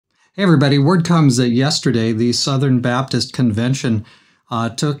Hey everybody, word comes that yesterday the Southern Baptist Convention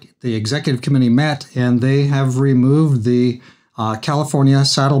the executive committee met, and they have removed the California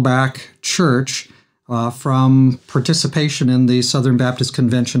Saddleback Church from participation in the Southern Baptist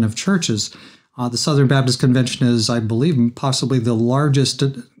Convention of Churches. The Southern Baptist Convention is, I believe, possibly the largest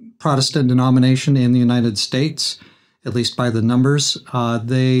Protestant denomination in the United States, at least by the numbers.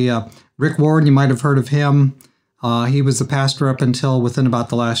 Rick Warren, you might have heard of him. He was the pastor up until within about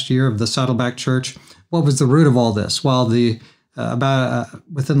the last year of the Saddleback Church. What was the root of all this? Well, within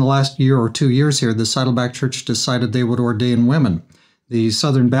the last year or 2 years here, the Saddleback Church decided they would ordain women. The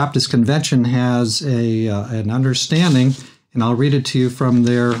Southern Baptist Convention has an understanding, and I'll read it to you from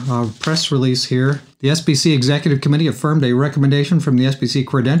their press release here. The SBC Executive Committee affirmed a recommendation from the SBC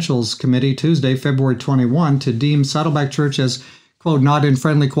Credentials Committee Tuesday, February 21, to deem Saddleback Church as, quote, not in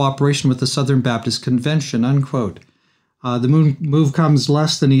friendly cooperation with the Southern Baptist Convention, unquote. The move comes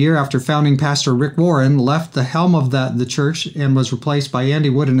less than a year after founding pastor Rick Warren left the helm of the church and was replaced by Andy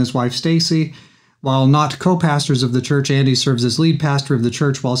Wood and his wife Stacy. While not co-pastors of the church, Andy serves as lead pastor of the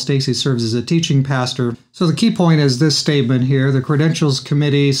church while Stacy serves as a teaching pastor. So the key point is this statement here. The Credentials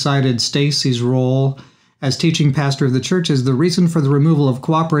Committee cited Stacy's role as teaching pastor of the church as the reason for the removal of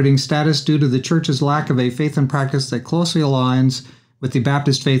cooperating status due to the church's lack of a faith and practice that closely aligns with the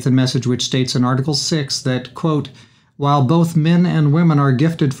Baptist faith and message, which states in Article 6 that, quote, while both men and women are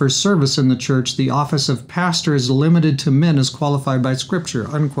gifted for service in the church, the office of pastor is limited to men as qualified by Scripture,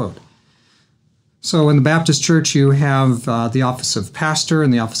 unquote. So in the Baptist church, you have the office of pastor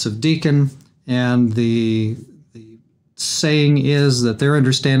and the office of deacon, and the saying is that their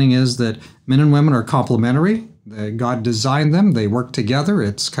understanding is that men and women are complementary. God designed them. They work together.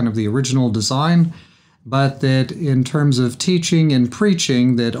 It's kind of the original design. But that in terms of teaching and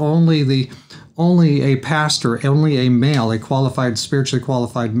preaching, that only a pastor, only a male, a qualified, spiritually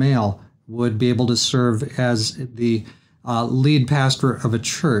qualified male, would be able to serve as the lead pastor of a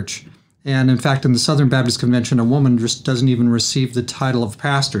church. And in fact, in the Southern Baptist Convention, a woman just doesn't even receive the title of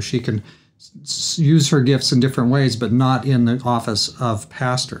pastor. She can use her gifts in different ways, but not in the office of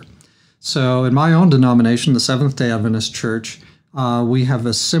pastor. So in my own denomination, the Seventh-day Adventist Church, we have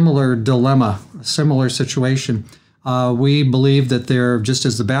a similar dilemma, a similar situation. We believe that there, just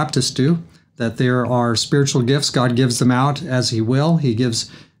as the Baptists do, that there are spiritual gifts. God gives them out as He will. He gives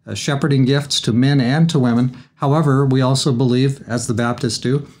shepherding gifts to men and to women. However, we also believe, as the Baptists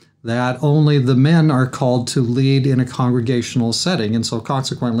do, that only the men are called to lead in a congregational setting. And so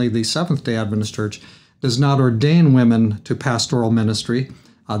consequently, the Seventh-day Adventist Church does not ordain women to pastoral ministry.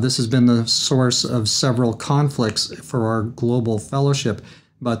 This has been the source of several conflicts for our global fellowship.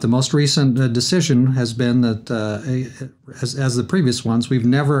 But the most recent decision has been that, as the previous ones, we've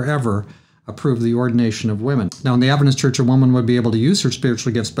never, ever approved the ordination of women. Now, in the Adventist Church, a woman would be able to use her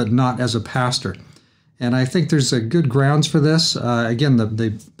spiritual gifts, but not as a pastor. And I think there's a good grounds for this. Again,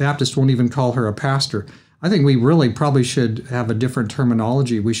 the Baptists won't even call her a pastor. I think we really probably should have a different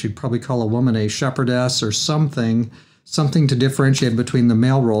terminology. We should probably call a woman a shepherdess or something to differentiate between the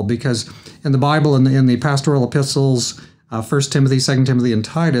male role, because in the Bible, in the pastoral epistles, 1 Timothy, 2 Timothy, and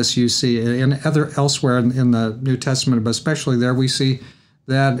Titus, you see, and elsewhere in the New Testament, but especially there, we see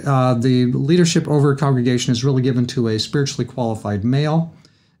that the leadership over a congregation is really given to a spiritually qualified male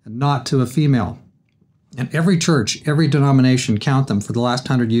and not to a female. And every church, every denomination, count them, for the last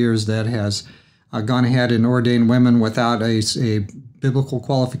 100 years that has gone ahead and ordained women without a biblical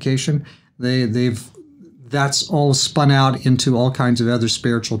qualification, that's all spun out into all kinds of other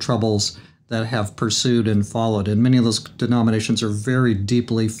spiritual troubles that have pursued and followed. And many of those denominations are very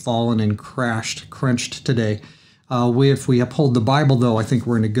deeply fallen and crunched today. If we uphold the Bible, though, I think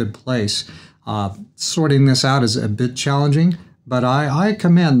we're in a good place. Sorting this out is a bit challenging, but I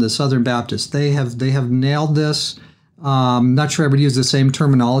commend the Southern Baptists. They have nailed this. Not sure I would use the same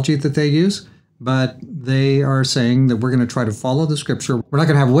terminology that they use, but they are saying that we're going to try to follow the Scripture. We're not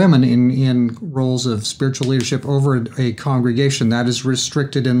going to have women in roles of spiritual leadership over a congregation. That is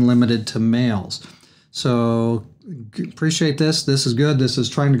restricted and limited to males. So appreciate this. This is good. This is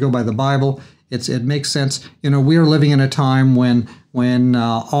trying to go by the Bible. It makes sense. You know, we are living in a time when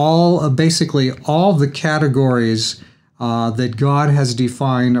basically all the categories that God has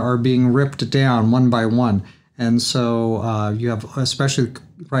defined are being ripped down one by one. And so you have, especially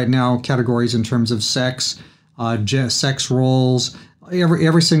right now, categories in terms of sex, sex roles.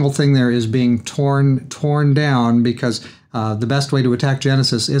 Every single thing there is being torn down, because the best way to attack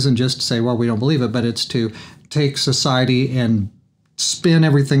Genesis isn't just to say, well, we don't believe it, but it's to take society and spin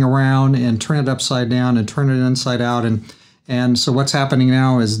everything around and turn it upside down and turn it inside out. And so what's happening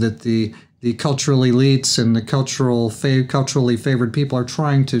now is that the the cultural elites and the culturally favored people are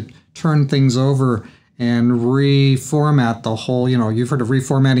trying to turn things over and reformat the whole. You've heard of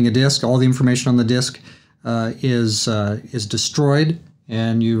reformatting a disk. All the information on the disk is destroyed,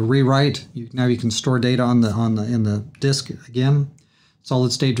 and you rewrite. Now you can store data in the disk again,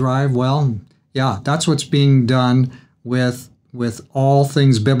 solid state drive. Well, yeah, that's what's being done with all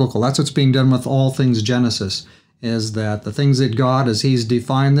things biblical. That's what's being done with all things Genesis. Is that the things that God, as He's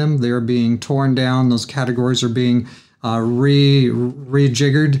defined them, they're being torn down. Those categories are being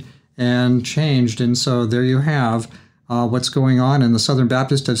rejiggered and changed. And so there you have what's going on. And the Southern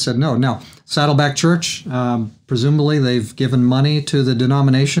Baptists have said no. Now, Saddleback Church, presumably they've given money to the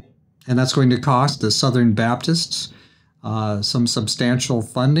denomination, and that's going to cost the Southern Baptists some substantial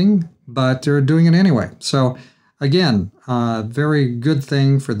funding, but they're doing it anyway. So again, very good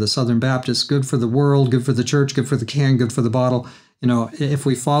thing for the Southern Baptists, good for the world, good for the church, good for the can, good for the bottle. If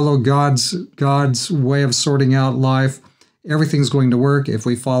we follow God's way of sorting out life, everything's going to work. If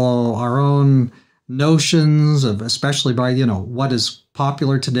we follow our own notions of, especially by, what is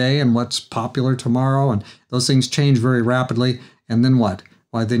popular today and what's popular tomorrow, and those things change very rapidly. And then what?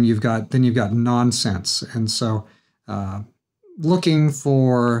 Why, then you've got nonsense. And so looking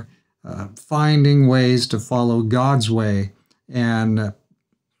for finding ways to follow God's way, and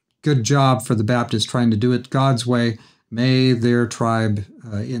good job for the Baptists trying to do it God's way. May their tribe,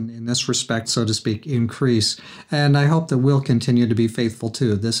 in this respect, so to speak, increase. And I hope that we'll continue to be faithful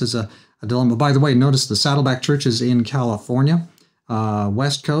too. This is a dilemma. By the way, notice the Saddleback Church is in California,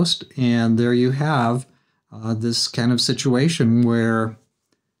 West Coast, and there you have this kind of situation where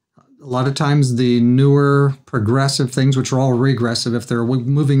a lot of times the newer progressive things, which are all regressive, if they're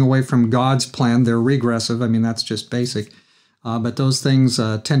moving away from God's plan, they're regressive. I mean, that's just basic. But those things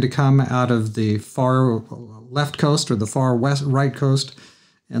tend to come out of the far left coast or the far right coast.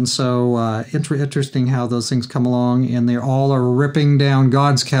 And so interesting how those things come along, and they all are ripping down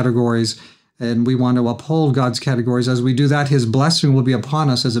God's categories. And we want to uphold God's categories. As we do that, His blessing will be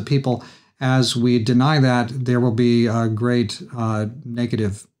upon us as a people. As we deny that, there will be great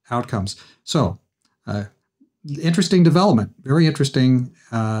negative outcomes. So, interesting development, very interesting.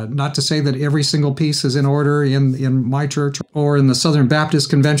 Not to say that every single piece is in order in my church or in the Southern Baptist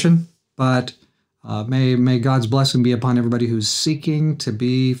Convention, but may God's blessing be upon everybody who's seeking to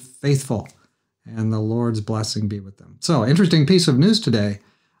be faithful, and the Lord's blessing be with them. So, interesting piece of news today.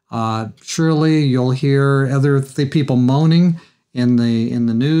 Surely you'll hear other people moaning in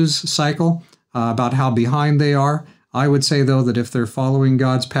the news cycle about how behind they are. I would say, though, that if they're following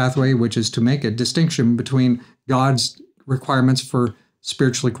God's pathway, which is to make a distinction between God's requirements for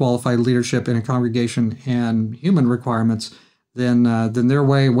spiritually qualified leadership in a congregation and human requirements, then they're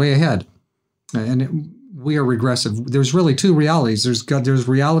way ahead. And we are regressive. There's really two realities. There's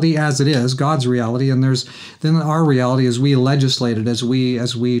reality as it is, God's reality, and then our reality as we legislate it, as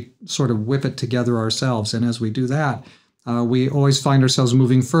we sort of whip it together ourselves. And as we do that, we always find ourselves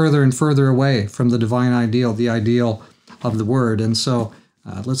moving further and further away from the divine ideal, the ideal of the Word. And so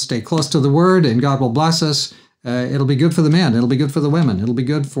let's stay close to the Word, and God will bless us. It'll be good for the men. It'll be good for the women. It'll be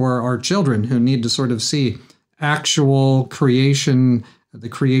good for our children who need to sort of see actual creation, the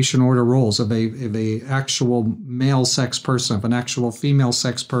creation order roles of a actual male sex person, of an actual female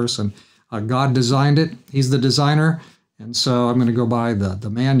sex person. God designed it. He's the designer. And so I'm going to go by the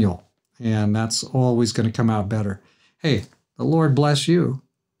manual, and that's always going to come out better. Hey, the Lord bless you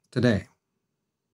today.